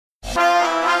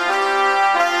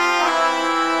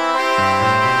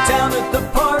down at the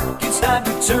park, it's time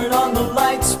to turn on the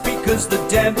lights, because the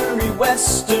Danbury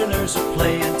Westerners are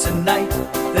playing tonight.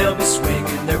 They'll be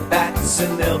swinging their bats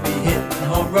and they'll be hitting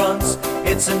home runs.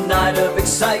 It's a night of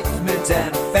excitement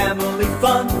and family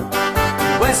fun.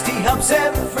 Westy helps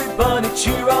everybody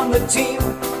cheer on the team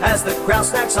as the crowd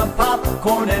snacks on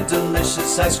popcorn and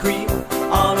delicious ice cream.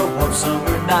 On a warm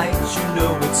summer night, you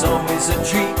know it's always a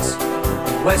treat.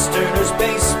 Westerners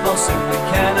baseball simply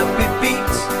cannot be beat.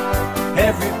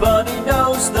 Everybody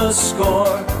knows the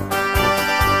score.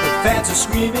 The fans are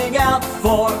screaming out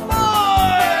for more.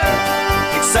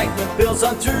 Excitement builds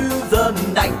on through the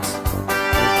night,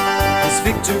 as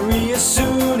victory is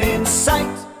soon in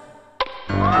sight.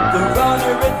 The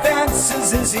runner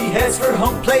advances as he heads for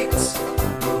home plate.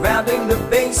 Rounding the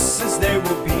bases, there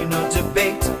will be no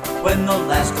debate. When the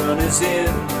last run is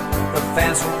in, the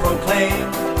fans will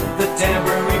proclaim the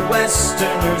Danbury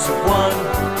Westerners have won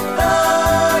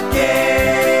the game.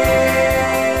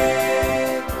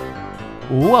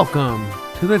 Welcome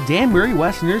to the Danbury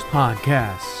Westerners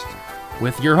podcast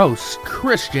with your host,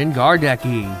 Christian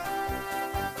Gardecki.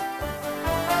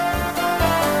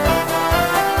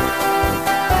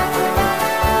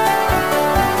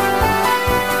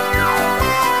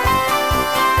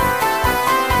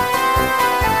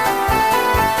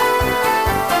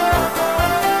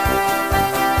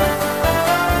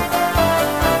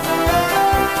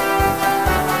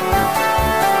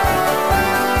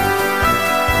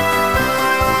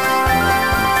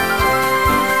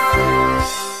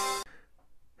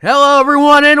 Hello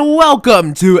everyone and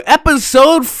welcome to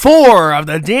episode 4 of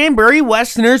the Danbury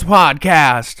Westerners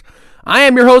podcast. I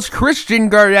am your host Christian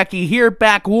Gardecki here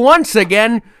back once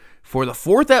again for the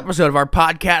 4th episode of our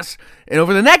podcast, and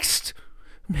over the next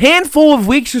handful of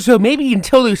weeks or so, maybe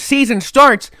until the season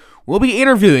starts, we'll be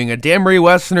interviewing a Danbury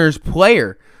Westerners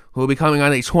player who will be coming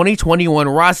on a 2021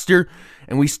 roster,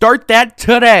 and we start that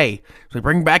today. So we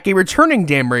bring back a returning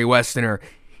Danbury Westerner.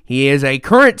 He is a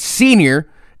current senior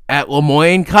at Le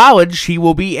Moyne College. He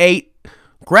will be a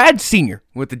grad senior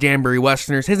with the Danbury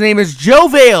Westerners. His name is Joe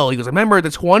Vail. He was a member of the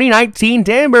 2019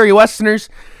 Danbury Westerners,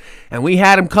 and we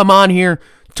had him come on here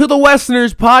to the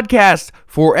Westerners podcast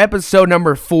for episode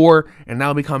number 4, and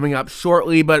that'll be coming up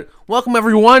shortly. But welcome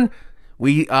everyone.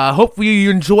 We hope you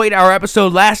enjoyed our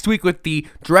episode last week with the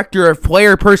Director of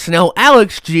Player Personnel,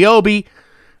 Alex Giobbi,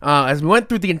 as we went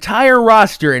through the entire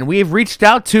roster, and we have reached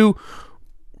out to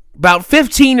about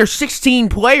 15 or 16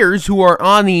 players who are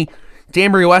on the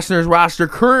Danbury Westerners roster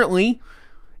currently,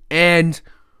 and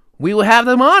we will have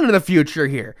them on in the future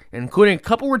here, including a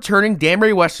couple returning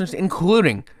Danbury Westerners,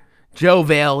 including Joe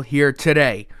Vail here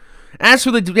today. As for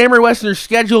the Danbury Westerners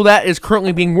schedule, that is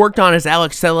currently being worked on, as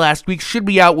Alex said last week, should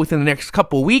be out within the next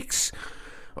couple weeks.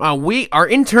 Our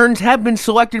interns have been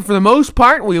selected for the most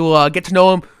part. We will get to know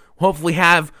them, hopefully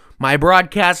have my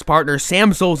broadcast partner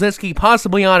Sam Solzinski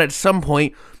possibly on at some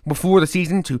point before the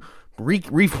season to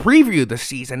preview the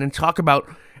season and talk about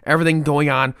everything going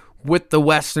on with the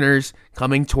Westerners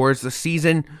coming towards the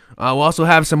season. We'll also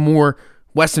have some more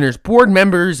Westerners board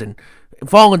members and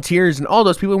volunteers and all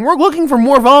those people. And we're looking for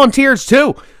more volunteers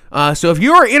too. So if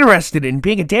you are interested in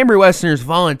being a Danbury Westerners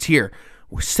volunteer,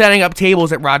 we're setting up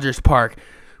tables at Rogers Park,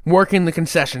 working the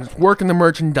concessions, working the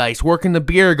merchandise, working the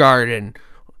beer garden,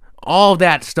 all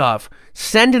that stuff,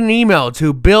 send an email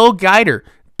to Bill Guider,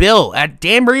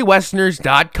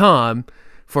 bill@danburywesterners.com,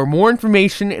 for more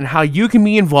information and how you can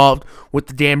be involved with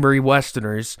the Danbury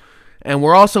Westerners. And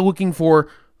we're also looking for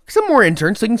some more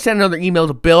interns, so you can send another email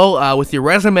to Bill with your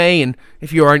resume, and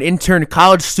if you are an intern, a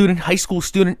college student, high school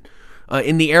student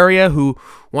in the area who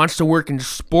wants to work in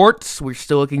sports, we're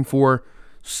still looking for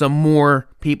some more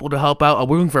people to help out.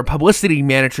 We're looking for a publicity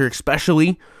manager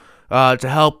especially to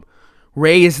help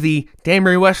raise the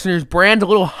Danbury Westerners brand a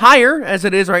little higher as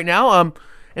it is right now.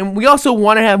 And we also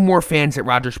want to have more fans at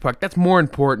Rogers Park. That's more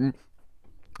important.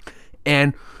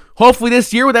 And hopefully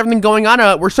this year, with everything going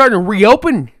on, we're starting to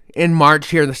reopen in March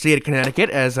here in the state of Connecticut,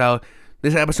 as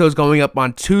this episode is going up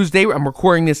on Tuesday. I'm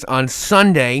recording this on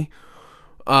Sunday,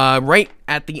 right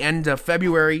at the end of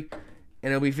February.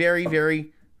 And it'll be very,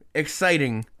 very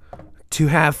exciting to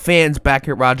have fans back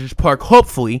at Rogers Park,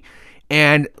 hopefully.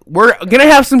 And we're going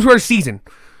to have some sort of season.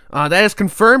 That is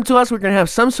confirmed to us. We're going to have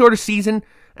some sort of season,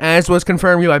 as was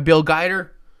confirmed by Bill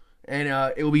Guider. And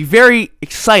it will be very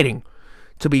exciting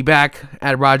to be back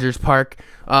at Rogers Park.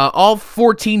 All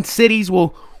 14 cities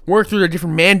will work through their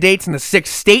different mandates in the 6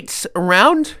 states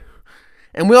around.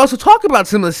 And we'll also talk about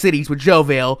some of the cities with Joe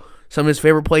Vail, some of his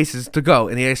favorite places to go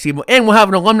in the ASC. And we'll have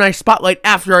an alumni spotlight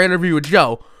after our interview with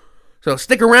Joe. So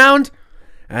stick around,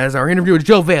 as our interview with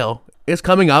Joe Vail is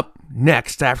coming up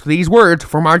next after these words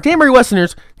from our Danbury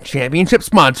Westerners championship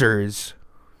sponsors.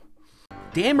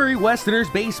 Danbury Westerners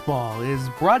Baseball is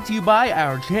brought to you by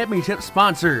our championship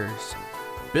sponsors: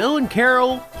 Bill and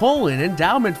Carol Poland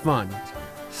Endowment Fund,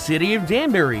 City of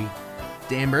Danbury,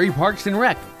 Danbury Parks and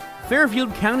Rec,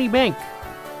 Fairfield County Bank,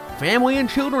 Family and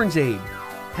Children's Aid,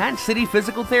 Hat City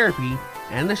Physical Therapy,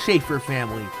 and the Schaefer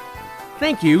family.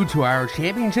 Thank you to our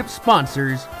championship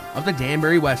sponsors of the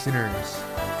Danbury Westerners.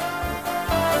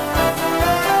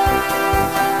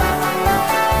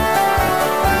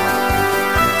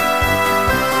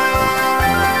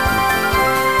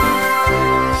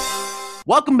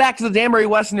 Welcome back to the Danbury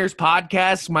Westerners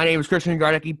podcast. My name is Christian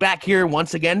Gardecki, back here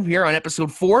once again here on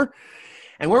episode 4.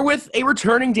 And we're with a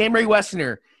returning Danbury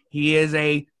Westerner. He is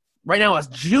right now a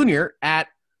junior at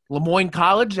Le Moyne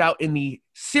College out in the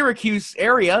Syracuse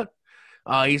area.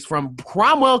 He's from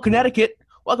Cromwell, Connecticut.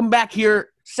 Welcome back here,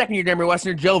 second-year Danbury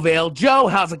Westerner, Joe Vail. Joe,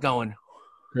 how's it going?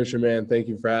 Christian, man, thank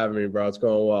you for having me, bro. It's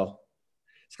going well.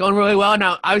 It's going really well.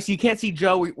 Now, obviously, you can't see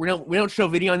Joe. We don't show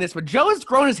video on this, but Joe has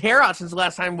grown his hair out since the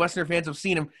last time Westerner fans have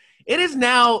seen him. It is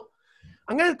now,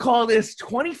 I'm going to call this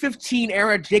 2015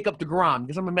 era Jacob deGrom,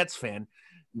 because I'm a Mets fan.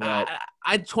 Right.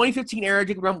 2015 era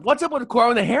Jacob deGrom. What's up with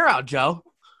growing the hair out, Joe?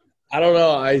 I don't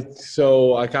know.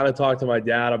 I kind of talked to my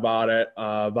dad about it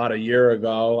about a year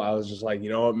ago. I was just like, you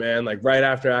know what, man? Like right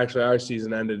after actually our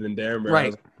season ended in Danbury, right. I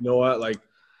was like, you know what? Like,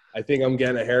 I think I'm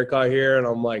getting a haircut here, and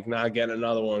I'm like not getting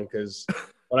another one because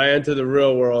when I enter the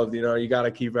real world, you know, you got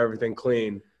to keep everything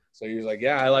clean. So he was like,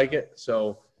 yeah, I like it.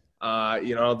 So,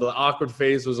 you know, the awkward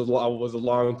phase was a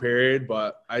long period,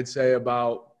 but I'd say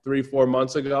about 3-4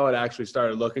 months ago, it actually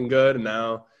started looking good. And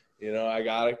now, you know, I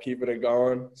got to keep it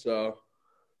going. So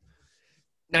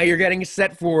now you're getting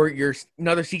set for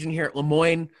another season here at Le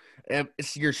Moyne.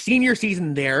 It's your senior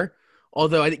season there,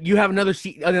 although you have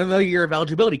another year of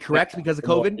eligibility, correct, because of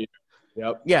COVID?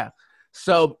 Yep. Yeah.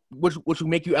 So, which would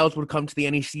make you eligible to come to the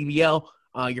NECBL.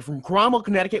 You're from Cromwell,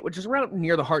 Connecticut, which is around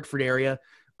near the Hartford area.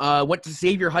 Went to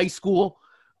Xavier High School.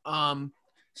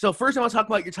 So first, I want to talk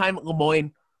about your time at Le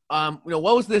Moyne. You know,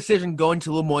 what was the decision going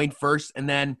to Le Moyne first, and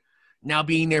then now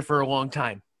being there for a long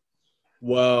time?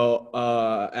 Well,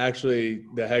 actually,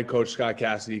 the head coach, Scott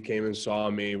Cassidy, came and saw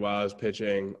me while I was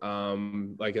pitching,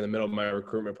 like in the middle of my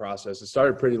recruitment process. It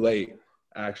started pretty late,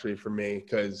 actually, for me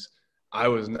because I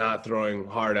was not throwing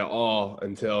hard at all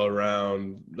until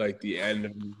around like the end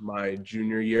of my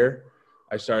junior year.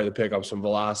 I started to pick up some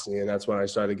velocity, and that's when I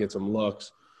started to get some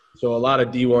looks. So a lot of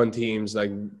D1 teams,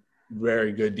 like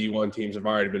very good D1 teams, have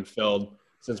already been filled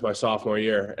since my sophomore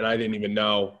year, and I didn't even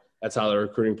know that's how the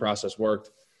recruiting process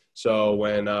worked. So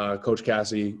when Coach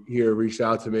Cassie here reached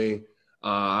out to me,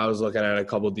 I was looking at a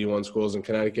couple of D1 schools in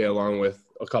Connecticut along with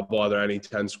a couple other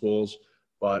NE10 schools.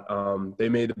 But they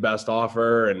made the best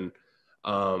offer, and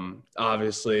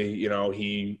obviously, you know,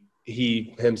 he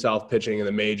himself pitching in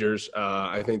the majors,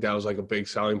 I think that was like a big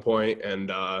selling point. And,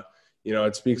 you know,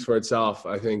 it speaks for itself.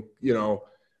 I think, you know,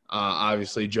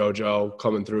 obviously JoJo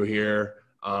coming through here,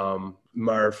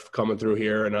 Murph coming through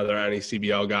here, another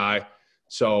NECBL guy.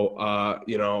 So,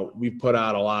 you know, we put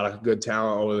out a lot of good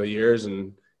talent over the years,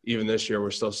 and even this year we're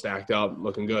still stacked up,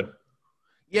 looking good.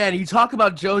 Yeah, and you talk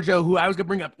about JoJo, who I was going to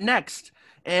bring up next.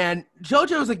 And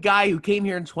JoJo is a guy who came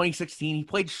here in 2016. He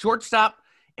played shortstop,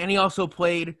 and he also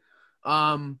pitched.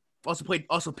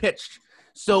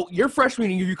 So your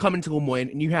freshman year, you come into Le Moyne,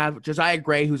 and you have Josiah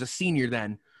Gray, who's a senior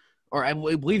then, or I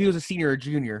believe he was a senior or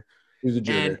junior. He was a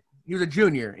junior. And he was a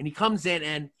junior, and he comes in,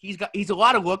 and he's a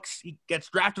lot of looks. He gets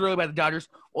drafted early by the Dodgers.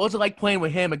 What was it like playing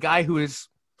with him, a guy who is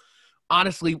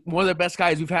honestly one of the best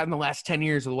guys we've had in the last 10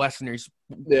 years of the Westerners,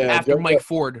 after Mike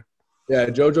Ford? Yeah,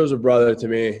 JoJo's a brother to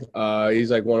me.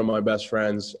 He's like one of my best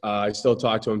friends. I still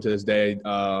talk to him to this day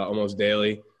almost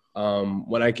daily.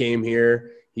 When I came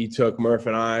here, he took Murph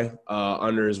and I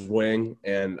under his wing,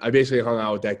 and I basically hung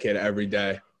out with that kid every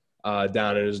day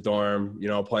down in his dorm, you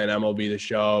know, playing MLB The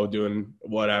Show, doing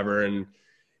whatever. And,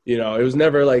 you know, it was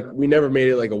never like – we never made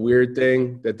it like a weird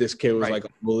thing that this kid was like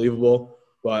unbelievable.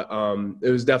 But it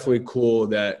was definitely cool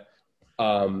that –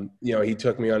 you know, he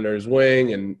took me under his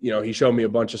wing, and, you know, he showed me a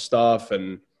bunch of stuff,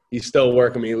 and he's still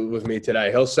working with me today.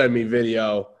 He'll send me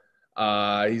video.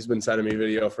 He's been sending me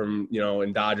video from, you know,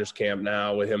 in Dodgers camp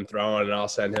now with him throwing, and I'll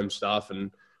send him stuff,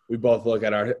 and we both look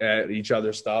at each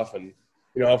other's stuff. And,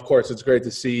 you know, of course, it's great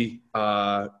to see,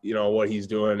 you know, what he's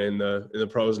doing in the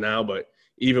pros now, but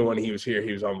even when he was here,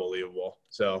 he was unbelievable.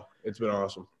 So it's been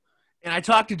awesome. And I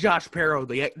talked to Josh Perro,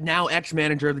 the now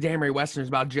ex-manager of the Danbury Westerners,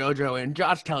 about JoJo, and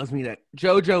Josh tells me that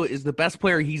JoJo is the best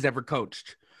player he's ever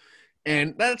coached.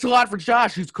 And that's a lot for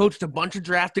Josh, who's coached a bunch of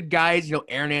drafted guys, you know,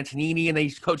 Aaron Antonini, and then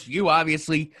he's coached you,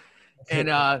 obviously. and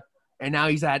now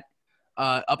he's at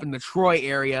up in the Troy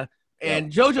area.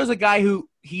 And JoJo's a guy who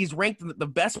he's ranked the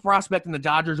best prospect in the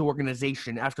Dodgers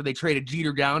organization after they traded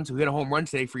Jeter Downs, who hit a home run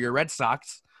today for your Red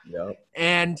Sox. Yep.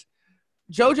 And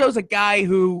JoJo's a guy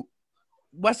who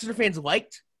Westerner fans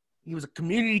liked. He was a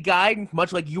community guy,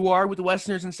 much like you are with the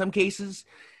Westerners in some cases.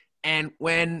 And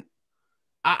when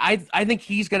I think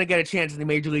he's going to get a chance in the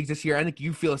major leagues this year, I think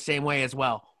you feel the same way as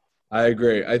well. I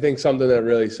agree. I think something that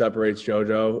really separates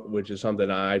JoJo, which is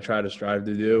something I try to strive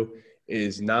to do,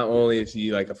 is not only is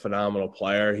he like a phenomenal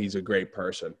player, he's a great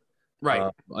person. Right.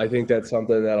 I think that's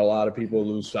something that a lot of people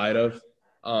lose sight of.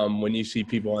 When you see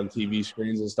people on TV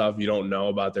screens and stuff, you don't know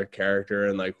about their character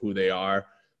and like who they are.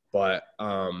 But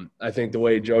I think the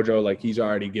way JoJo, like he's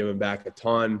already given back a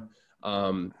ton.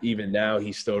 Even now,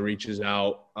 he still reaches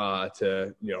out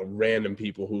to random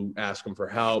people who ask him for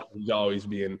help. He's always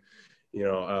being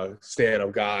a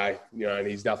stand-up guy, and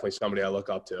he's definitely somebody I look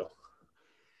up to.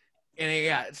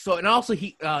 And also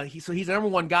he's the number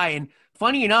one guy. And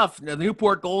funny enough, the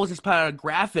Newport Goals just put out a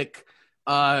graphic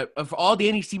of all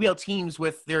the NECBL teams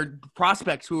with their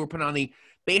prospects who were put on the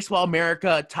Baseball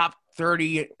America top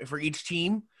 30 for each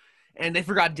team, and they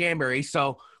forgot Danbury.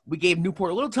 So we gave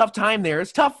Newport a little tough time there.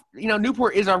 It's tough.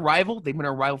 Newport is our rival. They've been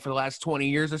our rival for the last 20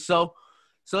 years or so.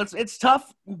 So it's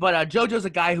tough, but JoJo's a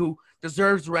guy who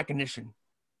deserves recognition.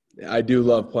 I do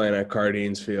love playing at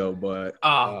Cardines Field, but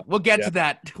we'll get to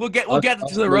that. We'll get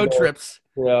to the road trips.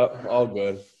 Yeah, all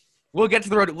good. We'll get to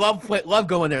the road. Love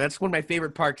going there. That's one of my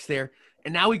favorite parks there.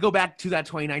 And now we go back to that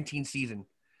 2019 season,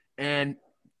 and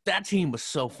that team was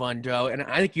so fun, Joe. And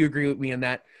I think you agree with me on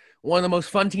that. One of the most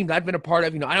fun teams I've been a part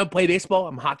of. I don't play baseball.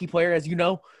 I'm a hockey player, as you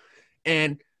know.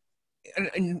 And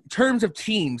in terms of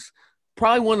teams,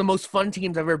 probably one of the most fun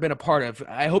teams I've ever been a part of.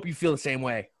 I hope you feel the same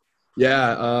way.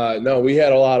 Yeah, no, we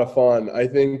had a lot of fun. I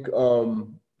think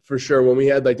for sure when we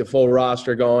had like the full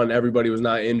roster going, everybody was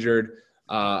not injured.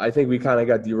 I think we kind of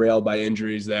got derailed by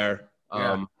injuries there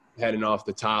heading off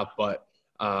the top. But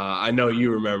I know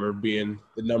you remember being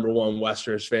the number one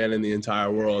Westerners fan in the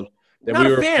entire world. Not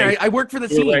a fan. I worked for the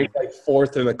team. We were ranked like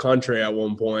fourth in the country at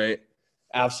one point.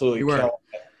 Absolutely killing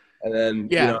it. And then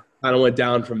kind of went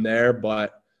down from there.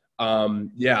 But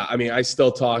I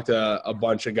still talked to a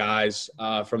bunch of guys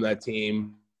from that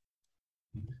team.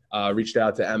 Reached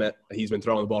out to Emmett. He's been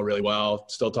throwing the ball really well.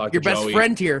 Still talk to Joey. Your best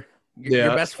friend here.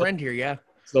 Your best friend here, yeah.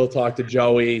 Still talk to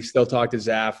Joey. Still talk to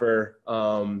Zaffer.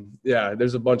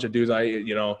 There's a bunch of dudes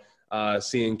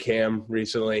seeing Cam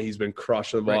recently. He's been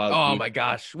crushing the ball. Right. Oh, my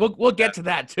gosh. We'll get to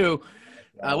that, too.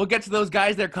 We'll get to those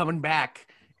guys that are coming back.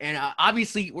 And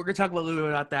obviously, we're going to talk a little bit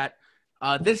about that.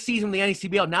 This season, the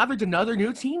NECBL, now there's another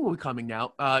new team will be coming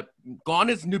now. Gone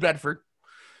is New Bedford,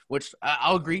 which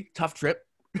I'll agree, tough trip.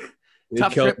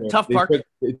 Tough park.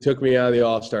 It took me out of the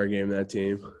All-Star game, that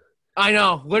team. I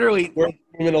know, literally. We're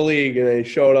in the league, and they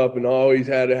showed up and always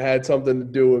had something to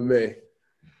do with me.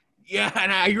 Yeah,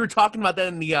 and you were talking about that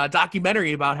in the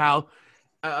documentary about how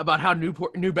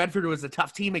New Bedford was a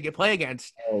tough team to play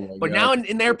against. Oh my but God. Now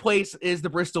in their place is the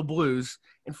Bristol Blues.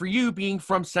 And for you being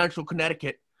from Central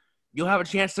Connecticut, you'll have a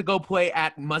chance to go play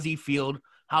at Muzzy Field.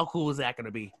 How cool is that going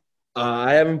to be?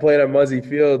 I haven't played at Muzzy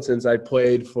Field since I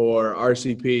played for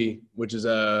RCP, which is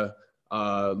a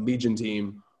Legion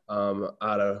team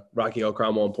out of Rocky Hill,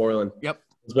 Cromwell, and Portland. Yep.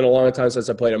 It's been a long time since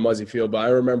I played at Muzzy Field, but I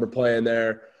remember playing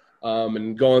there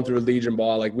and going through Legion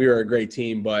ball. Like, we were a great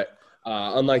team, but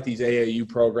unlike these AAU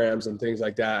programs and things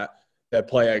like that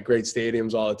play at great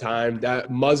stadiums all the time, that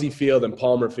Muzzy Field and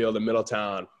Palmer Field in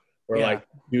Middletown were like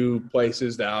two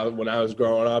places that when I was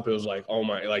growing up, it was like, oh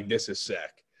my, like, this is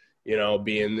sick.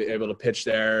 Being able to pitch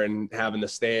there and having the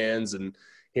stands and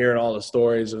hearing all the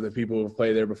stories of the people who've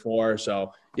played there before.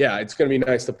 So, yeah, it's going to be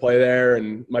nice to play there.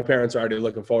 And my parents are already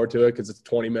looking forward to it because it's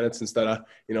 20 minutes instead of,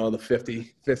 the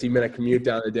 50-minute commute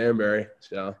down to Danbury.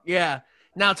 So, yeah.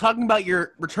 Now, talking about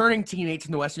your returning teammates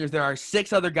in the Westerners, there are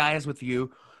 6 other guys with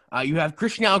you. You have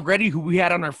Christian Allegretti, who we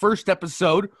had on our first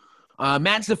episode.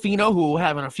 Matt Zaffino, who we'll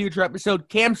have on a future episode.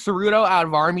 Cam Ceruto out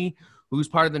of Army, who's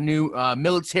part of the new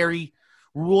military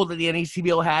rule that the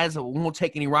NACBL has. It won't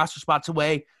take any roster spots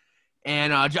away.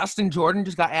 And Justin Jordan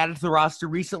just got added to the roster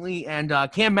recently. And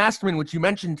Cam Masterman, which you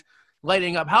mentioned,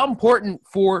 lighting up. How important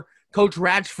for Coach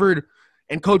Ratchford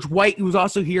and Coach White, who's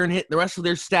also here, and the rest of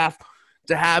their staff,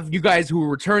 to have you guys who are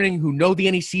returning, who know the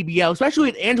NECBL,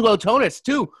 especially with Angelo Tonis,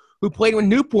 too, who played with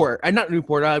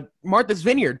Martha's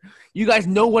Vineyard. You guys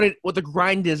know what the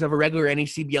grind is of a regular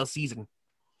NECBL season.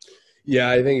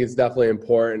 Yeah, I think it's definitely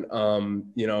important.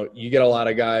 You get a lot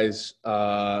of guys,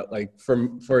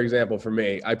 for example, for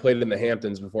me, I played in the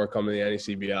Hamptons before coming to the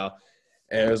NECBL,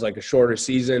 and it was like a shorter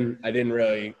season. I didn't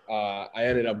really I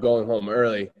ended up going home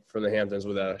early from the Hamptons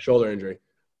with a shoulder injury.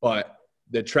 But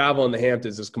the travel in the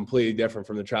Hamptons is completely different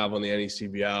from the travel in the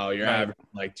NECBL. You're averaging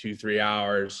like 2-3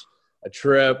 hours a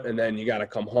trip, and then you got to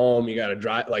come home. You got to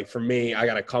drive. Like for me, I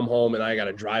got to come home and I got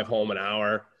to drive home an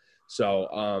hour.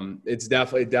 So it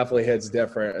definitely hits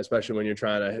different, especially when you're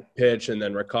trying to pitch and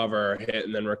then recover, hit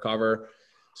and then recover.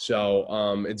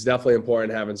 So it's definitely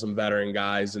important having some veteran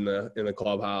guys in the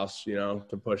clubhouse,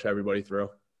 to push everybody through.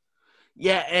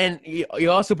 Yeah, and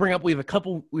you also bring up we have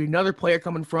another player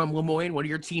coming from Le Moyne, one of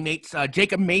your teammates,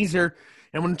 Jacob Mazer.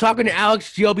 And when talking to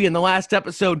Alex Giobe in the last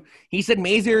episode, he said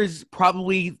Mazer is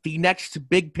probably the next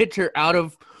big pitcher out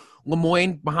of Le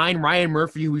Moyne behind Ryan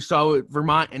Murphy, who we saw at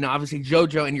Vermont, and obviously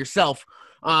JoJo and yourself.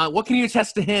 What can you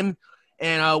attest to him,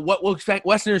 and what will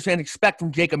Westerners fans expect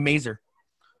from Jacob Mazer?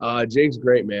 Jake's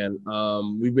great, man.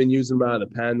 We've been using him out of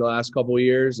the pen the last couple of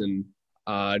years, and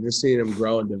just seeing him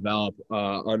grow and develop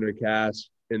under Cass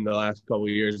in the last couple of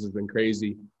years has been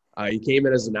crazy. He came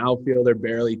in as an outfielder,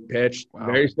 barely pitched,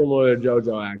 very similar to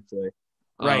JoJo, actually.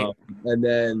 Right. And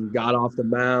then got off the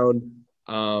mound,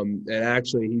 and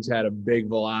actually he's had a big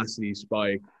velocity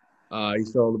spike.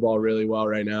 He's throwing the ball really well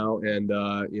right now, and,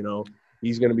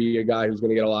 he's going to be a guy who's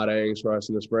going to get a lot of innings for us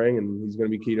in the spring, and he's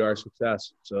going to be key to our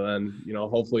success. So then,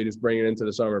 hopefully just bring it into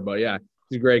the summer. But, yeah,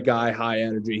 he's a great guy, high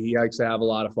energy. He likes to have a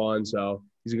lot of fun, so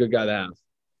he's a good guy to have.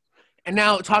 And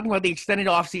now talking about the extended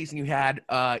offseason you had,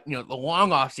 the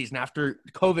long offseason after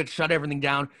COVID shut everything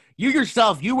down, you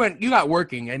yourself, you got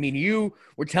working. I mean, you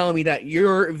were telling me that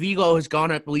your velo has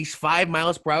gone up at least 5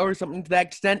 miles per hour or something to that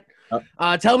extent.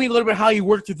 Tell me a little bit how you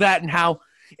worked with that and how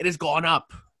it has gone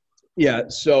up. Yeah,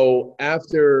 so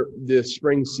after the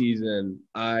spring season,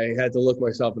 I had to look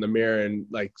myself in the mirror and,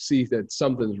 see that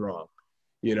something's wrong.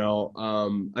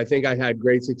 I think I had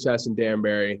great success in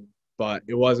Danbury, but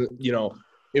it wasn't,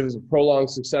 it was a prolonged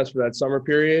success for that summer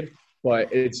period,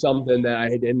 but it's something that I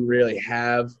didn't really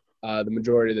have the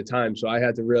majority of the time. So I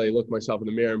had to really look myself in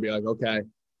the mirror and be like, okay,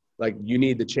 you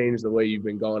need to change the way you've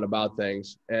been going about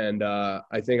things. And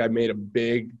I think I made a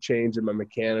big change in my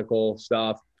mechanical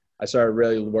stuff. I started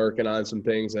really working on some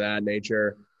things of that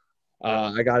nature.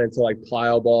 I got into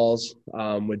plyo balls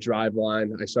with drive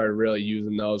line. I started really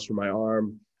using those for my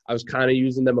arm. I was kind of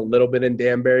using them a little bit in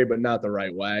Danbury, but not the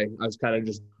right way. I was kind of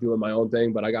just doing my own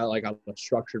thing, but I got a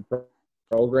structured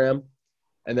program.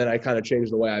 And then I kind of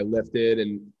changed the way I lifted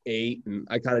and ate. And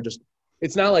I kind of just –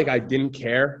 it's not like I didn't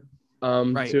care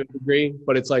to a degree,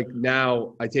 but it's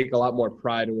now I take a lot more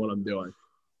pride in what I'm doing.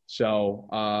 So,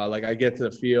 I get to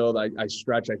the field, I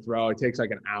stretch, I throw. It takes an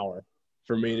hour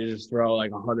for me to just throw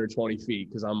 120 feet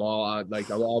because I'm all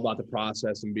about the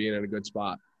process and being in a good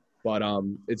spot. But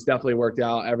it's definitely worked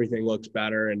out. Everything looks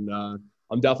better, and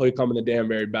I'm definitely coming to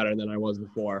Danbury better than I was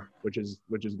before, which is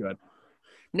good.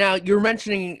 Now, you were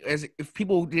mentioning, as if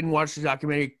people didn't watch the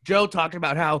documentary, Joe talked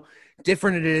about how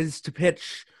different it is to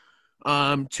pitch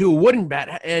to a wooden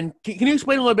bat. And can you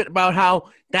explain a little bit about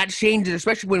how that changes,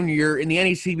 especially when you're in the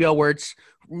NECBL, where it's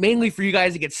mainly for you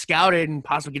guys to get scouted and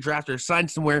possibly get drafted or signed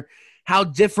somewhere, how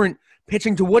different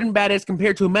pitching to wooden bat is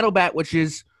compared to a metal bat, which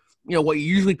is, what you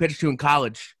usually pitch to in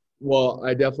college? Well,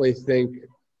 I definitely think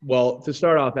 – to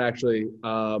start off, actually,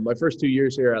 my first 2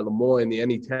 years here at Le Moyne, the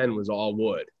NE10 was all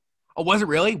wood. Oh, was it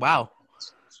really? Wow.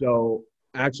 So,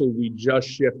 actually, we just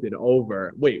shifted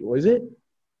over. Wait, was it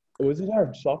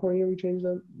our sophomore year we changed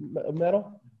the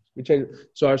metal?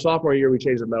 So, our sophomore year we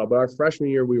changed the metal, but our freshman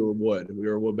year we were wood. We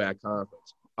were a wood bat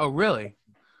conference. Oh, really?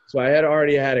 So, I had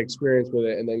already had experience with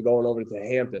it and then going over to the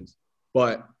Hamptons.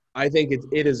 But I think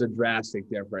it is a drastic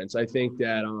difference. I think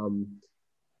that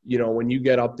when you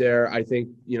get up there, I think,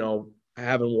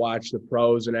 having watched the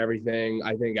pros and everything,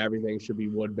 I think everything should be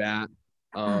wood bat.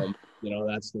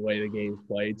 That's the way the game's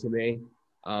played to me.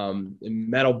 In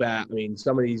metal bat, I mean,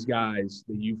 some of these guys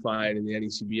that you find in the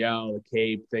NECBL, the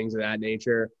Cape, things of that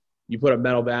nature, you put a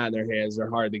metal bat in their hands, they're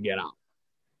hard to get out.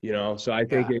 So I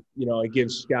think it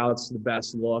gives scouts the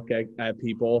best look at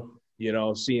people,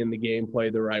 seeing the game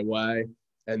played the right way.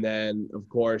 And then, of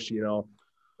course,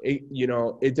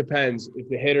 it depends. If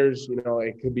the hitters,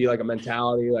 it could be a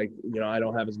mentality, I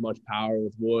don't have as much power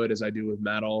with wood as I do with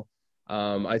metal.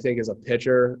 I think as a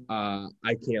pitcher,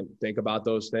 I can't think about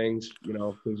those things,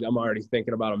 because I'm already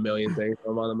thinking about a million things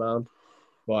when I'm on the mound.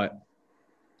 But,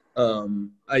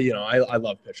 I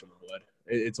love pitching with wood.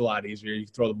 It's a lot easier. You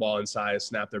can throw the ball inside,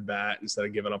 snap their bat instead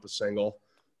of giving up a single.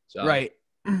 So, right.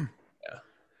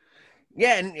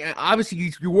 Yeah, and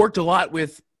obviously you worked a lot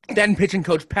with then pitching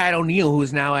coach Pat O'Neill, who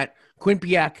is now at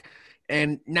Quinnipiac,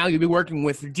 and now you'll be working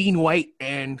with Dean White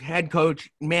and head coach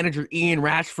manager Ian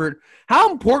Rashford.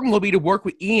 How important will it be to work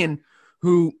with Ian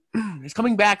who is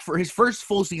coming back for his first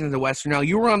full season as a Westerner. Now,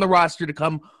 you were on the roster to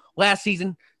come last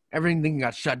season. Everything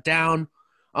got shut down.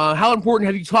 How important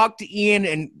have you talked to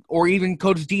Ian or even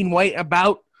Coach Dean White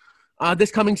about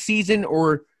this coming season,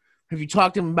 or have you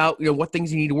talked to him about what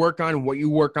things you need to work on and what you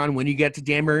work on when you get to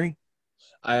Danbury?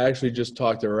 I actually just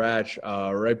talked to Ratch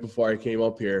right before I came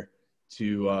up here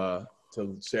to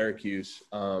Syracuse.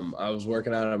 I was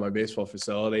working out at my baseball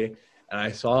facility, and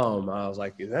I saw him. I was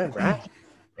like, "Is that Ratch?"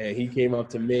 And he came up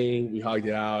to me. We hugged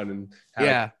it out and had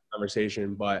a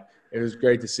conversation. But it was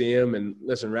great to see him. And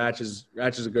listen, Ratch is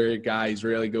a great guy. He's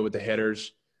really good with the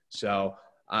hitters. So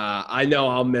I know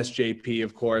I'll miss JP,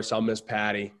 of course. I'll miss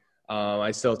Patty.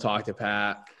 I still talk to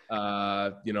Pat,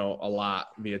 a lot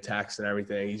via text and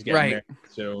everything. He's getting married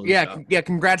soon. Yeah, so. Yeah.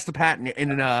 Congrats to Pat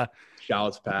shout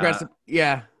out to Pat.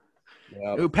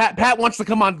 Yep. Pat wants to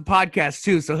come on the podcast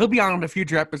too, so he'll be on a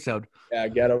future episode. Yeah,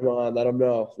 get him on. Let him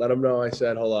know I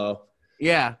said hello.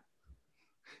 Yeah.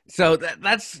 So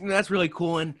that's really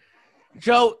cool. And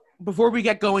Joe, before we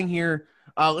get going here,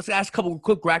 let's ask a couple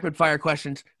quick rapid fire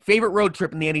questions. Favorite road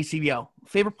trip in the NECBL?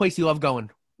 Favorite place you love going?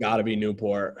 Gotta be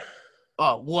Newport.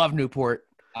 Oh, love Newport.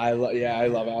 I love it. I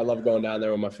love going down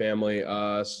there with my family.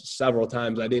 Several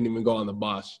times I didn't even go on the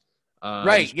bus.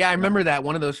 Right. Yeah, I remember that.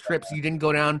 One of those trips you didn't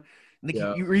go down.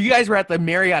 You guys were at the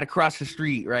Marriott across the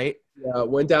street, right? Yeah,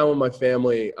 went down with my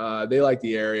family. They like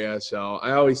the area, so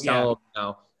I always tell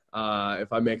them now,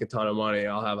 if I make a ton of money,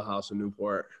 I'll have a house in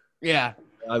Newport. Yeah.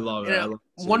 I love it.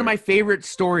 One of my favorite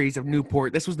stories of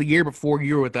Newport, this was the year before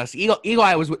you were with us. Eli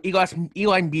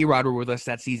and B-Rod were with us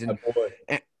that season.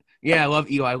 Yeah, I love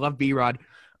Eli. I love B-Rod.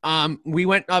 We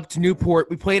went up to Newport.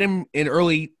 We played him in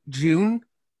early June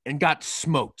and got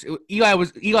smoked.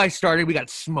 Eli started. We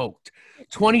got smoked.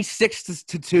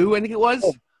 26-2, I think it was.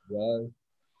 Oh, yeah.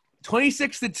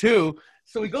 26-2.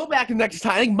 So we go back the next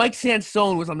time. I think Mike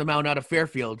Sansone was on the mound out of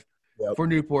Fairfield for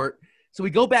Newport. So we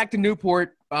go back to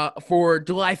Newport for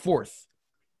July 4th.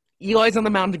 Eli's on the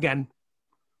mound again.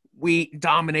 We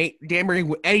dominate. Danbury,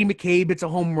 Eddie McCabe hits a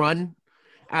home run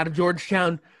out of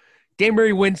Georgetown.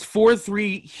 Danbury wins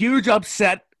 4-3, huge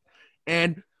upset.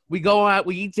 And we go out,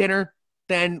 we eat dinner.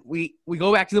 Then we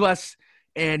go back to the bus,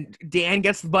 and Dan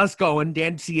gets the bus going.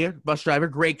 Dan Sia, bus driver,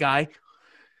 great guy,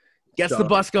 gets the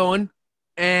bus going.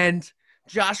 And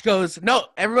Josh goes, "No,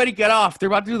 everybody get off. They're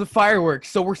about to do the fireworks."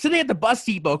 So we're sitting at the bus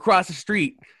depot across the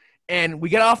street, and we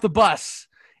get off the bus,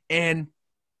 and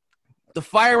the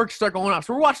fireworks start going off.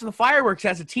 So we're watching the fireworks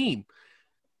as a team.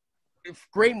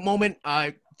 Great moment.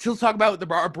 She'll talk about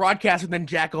our broadcast and then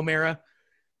Jack O'Mara.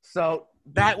 So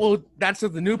that's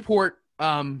at the Newport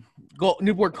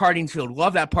Newport karting field.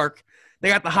 Love that park. They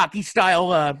got the hockey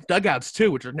style dugouts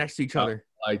too, which are next to each other.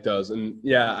 I like those. And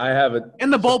yeah, I have it.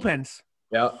 And the bullpens.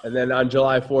 Yeah. And then on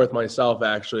July 4th myself,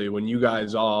 actually, when you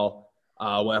guys all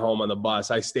went home on the bus,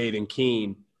 I stayed in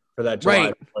Keene for that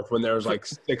July 4th when there was like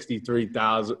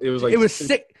 63,000. It was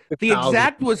the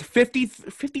exact was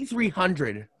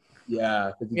 5,300.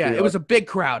 Yeah. Yeah, it was a big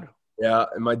crowd. Yeah,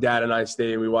 and my dad and I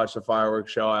stayed. We watched the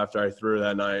fireworks show after I threw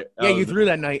that night. You threw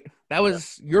that night. That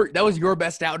was your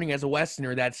best outing as a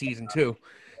Westerner that season too.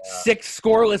 Yeah. 6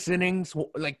 scoreless innings,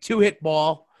 like 2 hit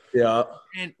ball. Yeah.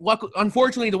 And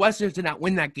unfortunately, the Westerners did not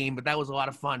win that game, but that was a lot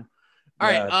of fun. All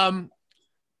right.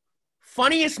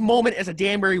 Funniest moment as a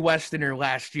Danbury Westerner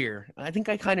last year. I think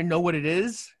I kind of know what it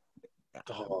is.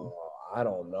 Oh, I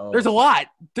don't know. There's a lot.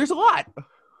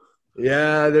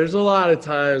 Yeah, there's a lot of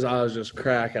times I was just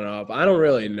cracking up. I don't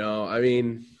really know. I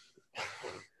mean,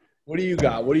 what do you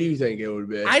got? What do you think it would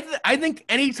be? I think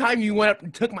anytime you went up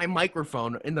and took my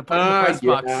microphone in the press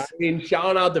box. I mean,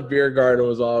 shouting out the beer garden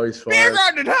was always fun. Beer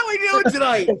garden, how we doing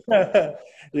tonight?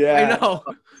 Yeah. I know.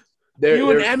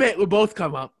 You and Emmett would both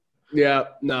come up. Yeah.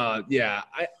 No, yeah.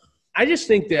 I just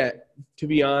think that, to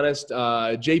be honest,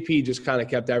 JP just kind of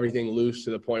kept everything loose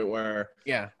to the point where,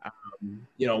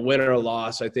 win or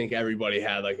loss, I think everybody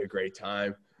had like a great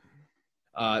time.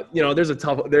 There's a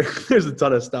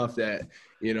ton of stuff that,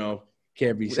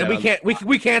 can't be said.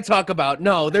 We can't talk about.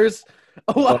 No, there's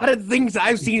a lot of things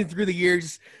I've seen through the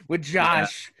years with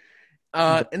Josh.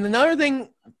 Yeah. And another thing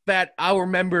that I'll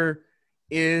remember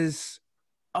is,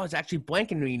 it's actually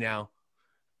blanking me now.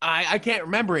 I can't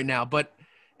remember it now, but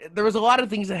there was a lot of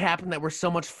things that happened that were so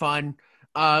much fun.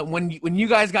 When you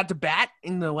guys got to bat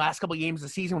in the last couple of games of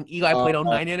the season when Eli played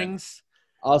 9 innings.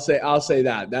 I'll say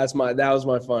that. That was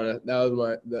my fun. That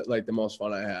was the most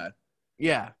fun I had.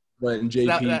 Yeah. When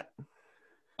JP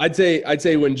I'd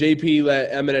say when JP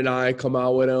let Emmett and I come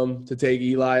out with him to take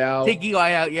Eli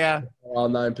out. Yeah. All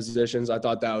 9 positions. I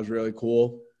thought that was really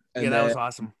cool. And that was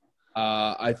awesome.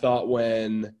 I thought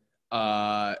when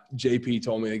JP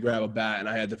told me to grab a bat, and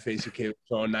I had to face a kid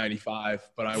throwing 95,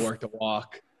 but I worked a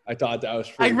walk. I thought that was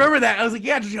I remember that. I was like,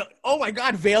 yeah, oh my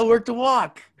God, Vail worked a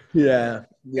walk. Yeah,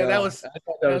 that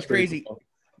was crazy. Cool.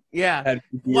 Yeah. Had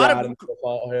a lot of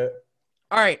hit.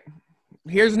 All right.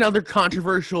 Here's another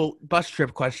controversial bus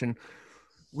trip question.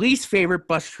 Least favorite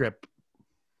bus trip?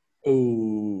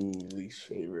 Oh, least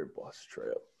favorite bus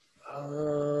trip.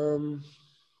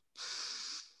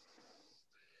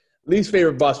 Least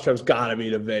favorite bus trip's got to be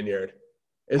the Vineyard.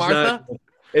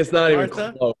 It's not even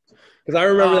close. Because I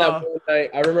remember that one night.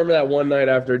 I remember that one night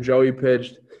after Joey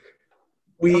pitched.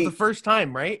 That was the first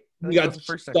time, right? We got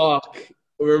stuck.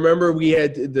 Remember, we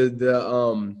had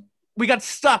we got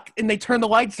stuck, and they turned the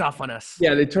lights off on us.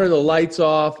 Yeah, they turned the lights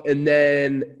off, and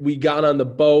then we got on the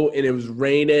boat, and it was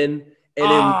raining.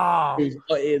 And it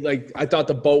was like I thought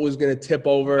the boat was going to tip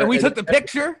over. And we took the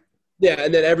picture? Yeah,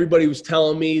 and then everybody was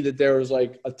telling me that there was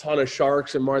like a ton of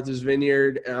sharks in Martha's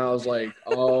Vineyard, and I was like,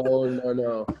 oh,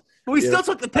 no. But we still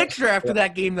took the picture after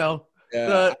that game, though.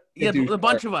 Yeah, the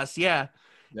bunch of us, yeah.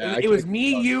 It was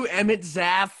me, you, Emmett,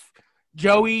 Zaff,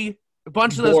 Joey, a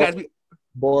bunch of those guys.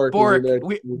 Bork,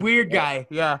 weird guy,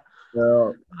 yeah.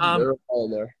 They're all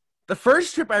there. The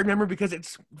first trip I remember because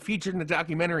it's featured in the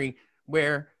documentary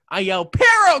where I yell,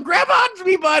 Pero, grab onto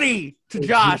me, buddy, to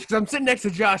Josh, because I'm sitting next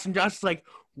to Josh, and Josh is like,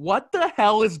 what the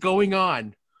hell is going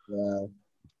on? Yeah.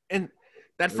 And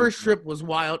that first trip was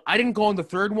wild. I didn't go on the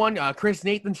third one. Chris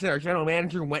Nathanson, our general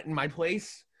manager, went in my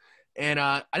place. And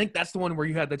I think that's the one where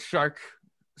you had the shark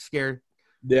scare.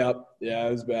 Yeah,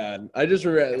 it was bad. I just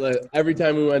remember every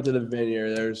time we went to the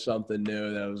Vineyard, there was something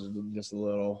new that was just a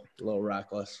little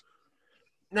reckless.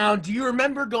 Now, do you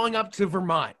remember going up to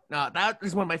Vermont? That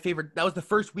is one of my favorite. That was the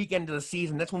first weekend of the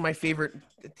season. That's one of my favorite.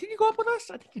 Did you go up with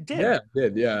us? I think you did. Yeah, I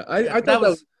did. Yeah, I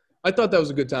thought that was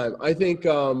a good time. I think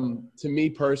to me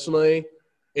personally,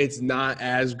 it's not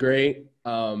as great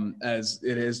as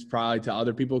it is probably to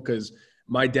other people because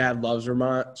my dad loves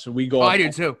Vermont, so we go. I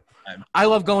do too. I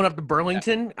love going up to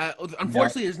Burlington.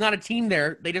 Unfortunately, there's not a team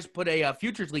there. They just put a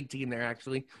Futures League team there.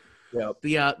 Actually,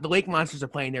 the Lake Monsters are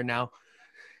playing there now.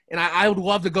 And I would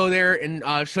love to go there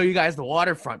and show you guys the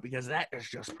waterfront because that is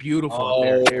just beautiful.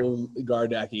 Oh,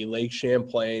 Gardecki, Lake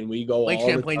Champlain. We go Lake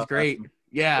Champlain's great.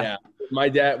 Yeah. My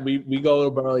dad, we go to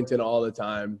Burlington all the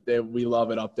time. We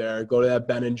love it up there. Go to that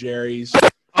Ben & Jerry's.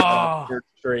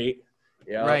 Street.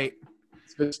 Yeah. Right.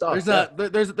 It's good stuff.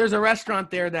 There's a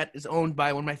restaurant there that is owned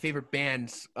by one of my favorite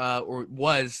bands, or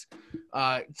was.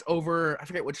 It's over, I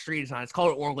forget what street it's on. It's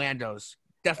called Orlando's.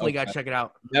 Definitely got to check it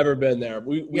out. Never been there.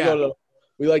 We go to.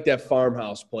 We like that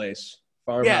farmhouse place.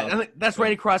 Yeah, that's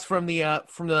right across from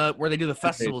the where they do the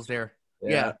festivals there.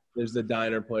 Yeah. There's the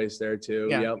diner place there too.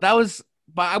 Yeah, yep. That was.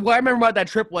 But what I remember about that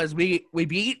trip was we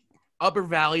beat Upper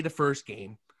Valley the first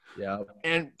game. Yeah.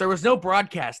 And there was no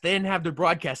broadcast. They didn't have their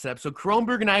broadcast set up. So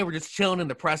Kronberg and I were just chilling in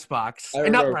the press box,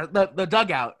 not the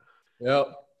dugout.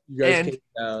 Yep. You guys came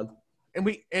down.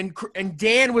 And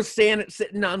Dan was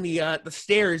sitting on the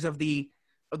stairs of the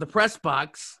press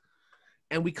box.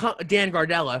 And Dan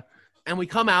Gardella, and we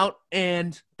come out,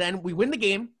 and then we win the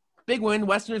game. Big win.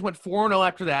 Westerners went 4-0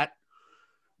 after that.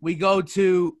 We go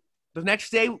to the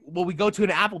next day. Well, we go to an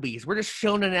Applebee's. We're just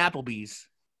chilling in an Applebee's,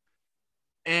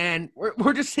 and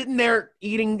we're just sitting there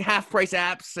eating half-price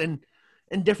apps and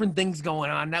different things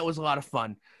going on. That was a lot of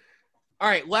fun. All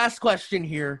right, last question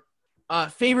here.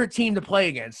 Favorite team to play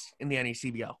against in the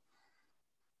NECBL?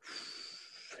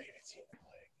 Favorite team to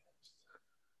play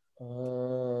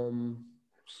against?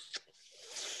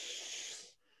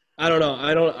 I don't know.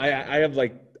 I have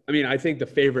I think the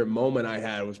favorite moment I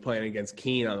had was playing against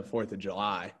Keene on the 4th of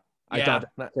July. I thought that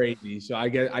was crazy. So I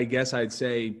guess I'd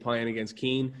say playing against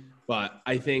Keene, but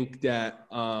I think that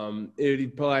it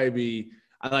would probably be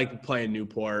 – I like playing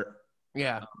Newport.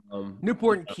 Yeah.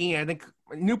 Newport and Keene. I think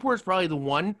Newport's probably the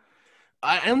one.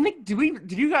 I don't think –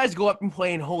 did you guys go up and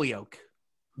play in Holyoke?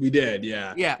 We did,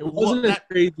 yeah. Yeah. It wasn't as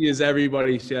crazy as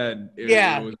everybody said.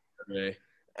 It was today.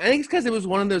 I think it's because it was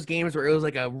one of those games where it was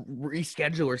like a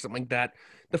reschedule or something like that.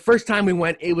 The first time we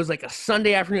went, it was like a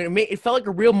Sunday afternoon. It felt like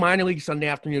a real minor league Sunday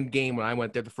afternoon game when I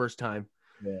went there the first time.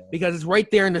 Yeah. Because it's right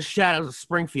there in the shadows of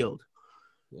Springfield.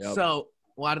 Yep. So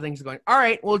a lot of things are going. All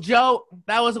right. Well, Joe,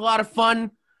 that was a lot of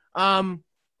fun.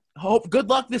 Good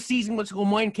luck this season with Le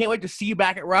Moyne. Can't wait to see you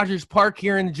back at Rogers Park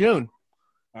here in June.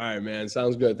 All right, man.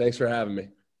 Sounds good. Thanks for having me.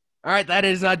 All right, that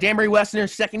is Danbury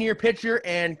Westerner's second-year pitcher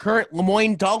and current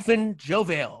Moyne Dolphin Joe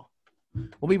Vail.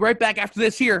 We'll be right back after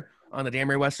this here on the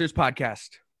Danbury Westerners podcast.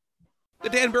 The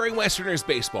Danbury Westerners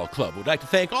Baseball Club would like to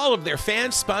thank all of their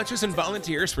fans, sponsors, and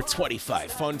volunteers for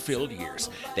 25 fun-filled years.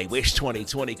 They wish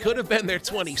 2020 could have been their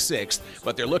 26th,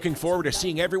 but they're looking forward to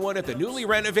seeing everyone at the newly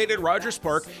renovated Rogers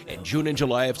Park in June and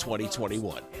July of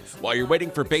 2021. While you're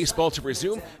waiting for baseball to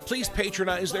resume, please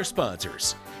patronize their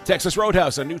sponsors. Texas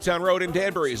Roadhouse on Newtown Road in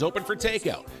Danbury is open for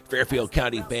takeout. Fairfield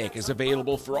County Bank is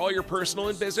available for all your personal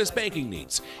and business banking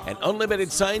needs. And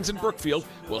Unlimited Signs in Brookfield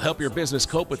will help your business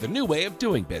cope with the new way of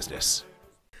doing business.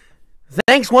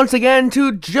 Thanks once again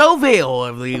to Joe Vail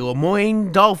of the Le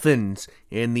Moyne Dolphins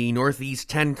in the Northeast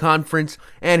 10 Conference,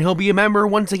 and he'll be a member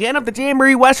once again of the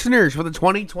Danbury Westerners for the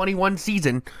 2021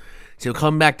 season. So he'll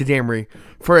come back to Danbury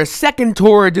for a second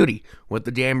tour of duty with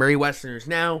the Danbury Westerners.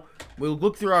 Now, we'll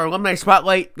look through our alumni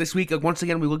spotlight this week. Once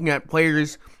again, we're looking at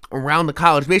players around the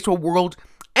college baseball world.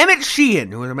 Emmett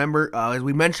Sheehan, who is a member, as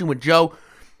we mentioned with Joe,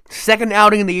 second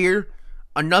outing in the year,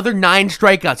 another 9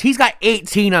 strikeouts. He's got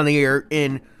 18 on the year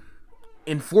in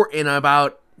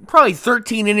about probably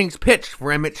 13 innings pitched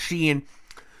for Emmett Sheehan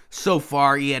so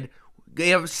far. They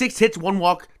have 6 hits, 1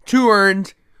 walk, 2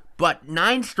 earned, but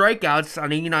 9 strikeouts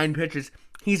on 89 pitches.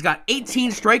 He's got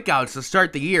 18 strikeouts to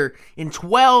start the year in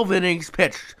 12 innings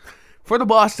pitched for the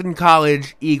Boston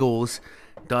College Eagles,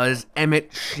 does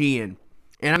Emmett Sheehan.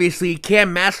 And obviously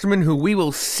Cam Masterman, who we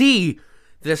will see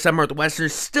this summer at the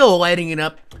Westerners, still lighting it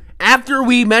up. After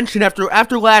we mentioned,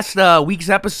 after last week's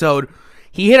episode,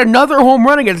 he hit another home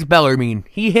run against Bellarmine.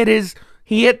 He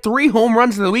hit 3 home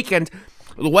runs in the weekend.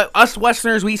 Us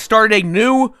Westerners, we started a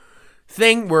new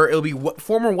thing where it'll be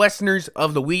former Westerners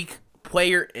of the week,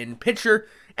 player and pitcher.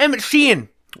 Emmett Sheehan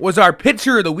was our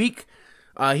pitcher of the week.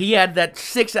 He had that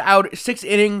 6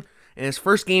 inning in his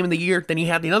first game of the year. Then he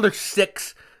had another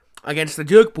 6 against the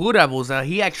Duke Blue Devils.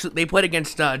 They played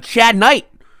against Chad Knight,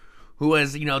 who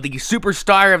was the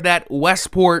superstar of that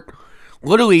Westport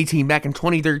Little League team back in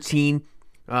 2013.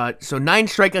 So 9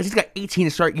 strikeouts. He's got 18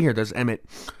 to start here, does Emmett.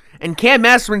 And Cam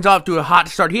Masterman's off to a hot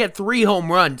start. He had 3 home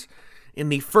runs in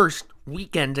the first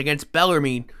weekend against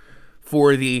Bellarmine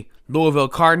for the Louisville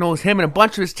Cardinals. Him and a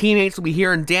bunch of his teammates will be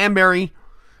here in Danbury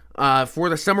for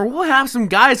the summer. We'll have some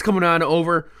guys coming on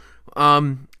over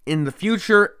in the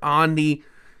future on the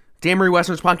Danbury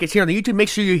Westerners podcast here on the YouTube. Make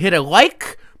sure you hit a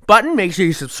like button. Make sure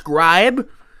you subscribe.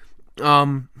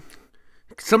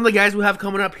 Some of the guys we have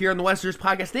coming up here on the Westerners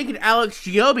podcast. Thank you to Alex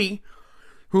Giobbi,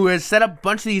 who has set up a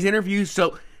bunch of these interviews.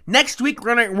 So next week,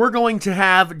 we're going to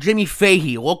have Jimmy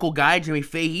Fahey, a local guy, Jimmy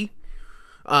Fahey,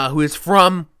 who is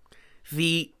from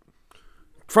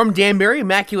Danbury,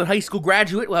 Immaculate High School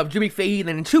graduate. We'll have Jimmy Fahey.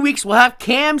 Then in 2 weeks, we'll have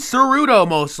Cam Ceruto,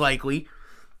 most likely.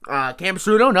 Cam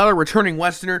Ceruto, another returning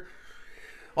Westerner.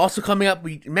 Also coming up,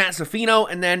 Matt Safino.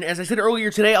 And then, as I said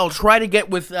earlier today, I'll try to get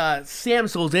with Sam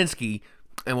Solzinski,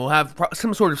 and we'll have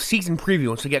some sort of season preview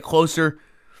once we get closer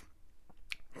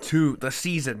to the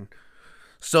season.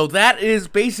 So that is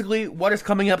basically what is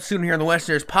coming up soon here on the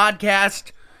Westerners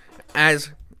podcast,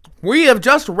 as we have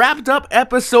just wrapped up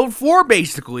episode 4,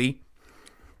 basically.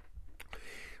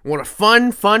 What a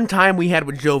fun time we had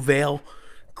with Joe Vail.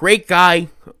 Great guy.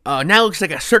 Now looks like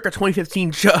a circa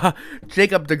 2015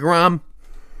 Jacob deGrom.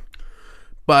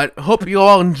 But hope you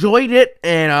all enjoyed it,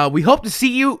 and we hope to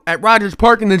see you at Rogers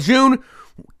Park in the June.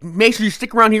 Make sure you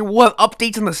stick around here. We'll have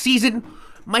updates on the season.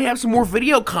 Might have some more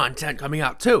video content coming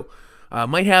out, too.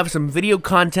 Might have some video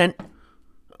content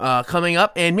coming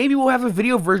up, and maybe we'll have a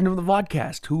video version of the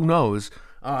vodcast. Who knows?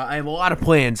 I have a lot of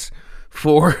plans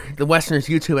for the Westerners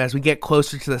YouTube as we get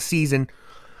closer to the season.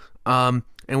 And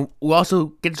we'll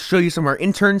also get to show you some of our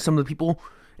interns, some of the people,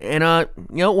 and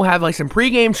we'll have like some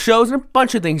pregame shows and a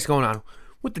bunch of things going on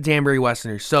with the Danbury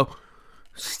Westerners. So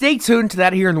stay tuned to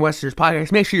that here in the Westerners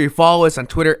podcast. Make sure you follow us on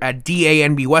Twitter at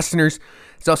DANB Westerners.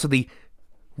 It's also the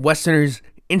Westerners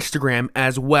Instagram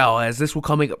as well, as this will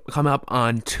come up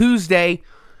on Tuesday.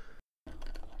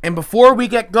 And before we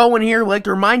get going here, I'd like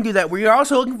to remind you that we are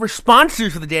also looking for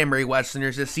sponsors for the Danbury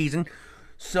Westerners this season.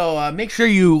 So make sure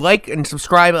you like and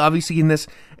subscribe, obviously, in this.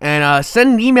 And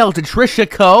send an email to Trisha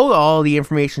Coe. All the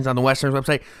information's on the Westerners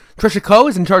website. Trisha Coe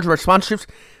is in charge of our sponsorships.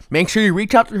 Make sure you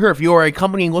reach out to her if you are a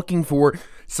company looking for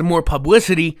some more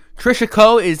publicity. Trisha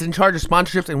Coe is in charge of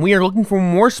sponsorships, and we are looking for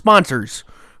more sponsors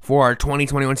for our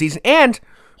 2021 season, and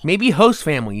maybe host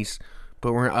families.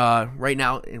 But we're right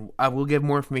now, I will give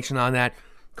more information on that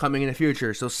coming in the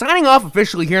future. So signing off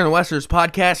officially here on the Westerners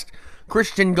podcast,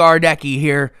 Christian Gardecki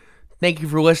here. Thank you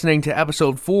for listening to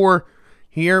episode 4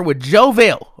 here with Joe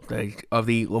Vail of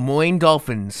the Le Moyne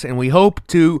Dolphins, and we hope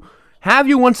to have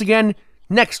you once again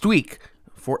next week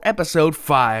for episode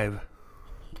 5.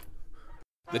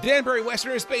 The Danbury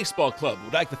Westerners Baseball Club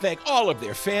would like to thank all of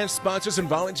their fans, sponsors, and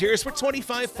volunteers for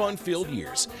 25 fun-filled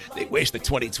years. They wish that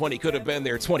 2020 could have been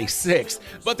their 26th,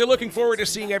 but they're looking forward to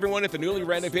seeing everyone at the newly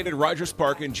renovated Rogers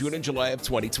Park in June and July of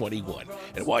 2021.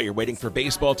 And while you're waiting for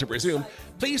baseball to resume,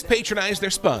 please patronize their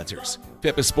sponsors.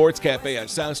 Pippa's Sports Cafe on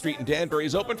South Street in Danbury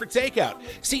is open for takeout.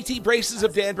 CT Braces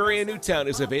of Danbury and Newtown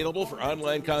is available for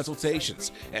online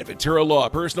consultations. And Ventura Law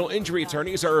personal injury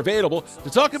attorneys are available to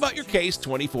talk about your case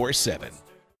 24/7.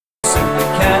 The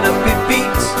canopy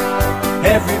beat,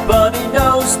 everybody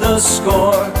knows the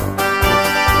score.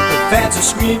 The fans are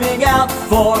screaming out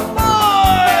for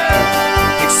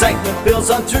more. Excitement builds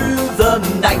on through the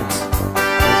night,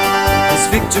 as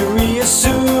victory is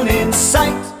soon in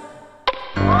sight.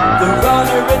 The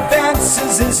runner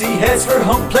advances as he heads for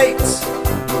home plate.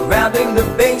 Rounding the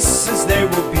bases, there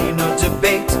will be no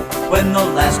debate. When the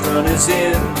last run is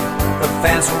in, the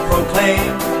fans will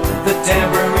proclaim the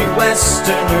Danbury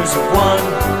Westerners have won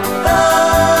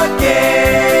the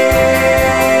game.